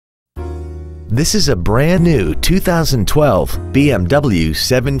This is a brand new 2012 BMW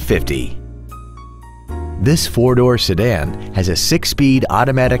 750. This four-door sedan has a 6-speed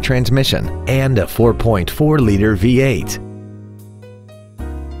automatic transmission and a 4.4-liter V8.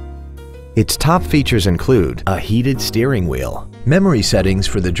 Its top features include a heated steering wheel, memory settings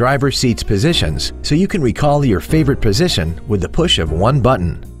for the driver's seat's positions so you can recall your favorite position with the push of one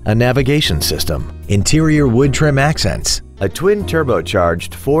button, a navigation system, interior wood trim accents, a twin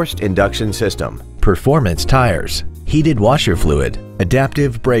turbocharged forced induction system, performance tires, heated washer fluid,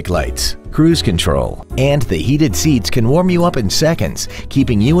 adaptive brake lights, cruise control, and the heated seats can warm you up in seconds,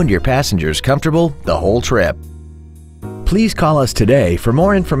 keeping you and your passengers comfortable the whole trip. Please call us today for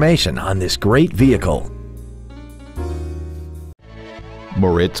more information on this great vehicle.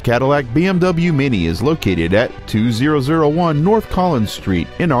 Moritz Cadillac BMW Mini is located at 2001 North Collins Street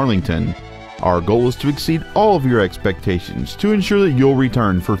in Arlington. Our goal is to exceed all of your expectations to ensure that you'll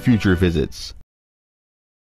return for future visits.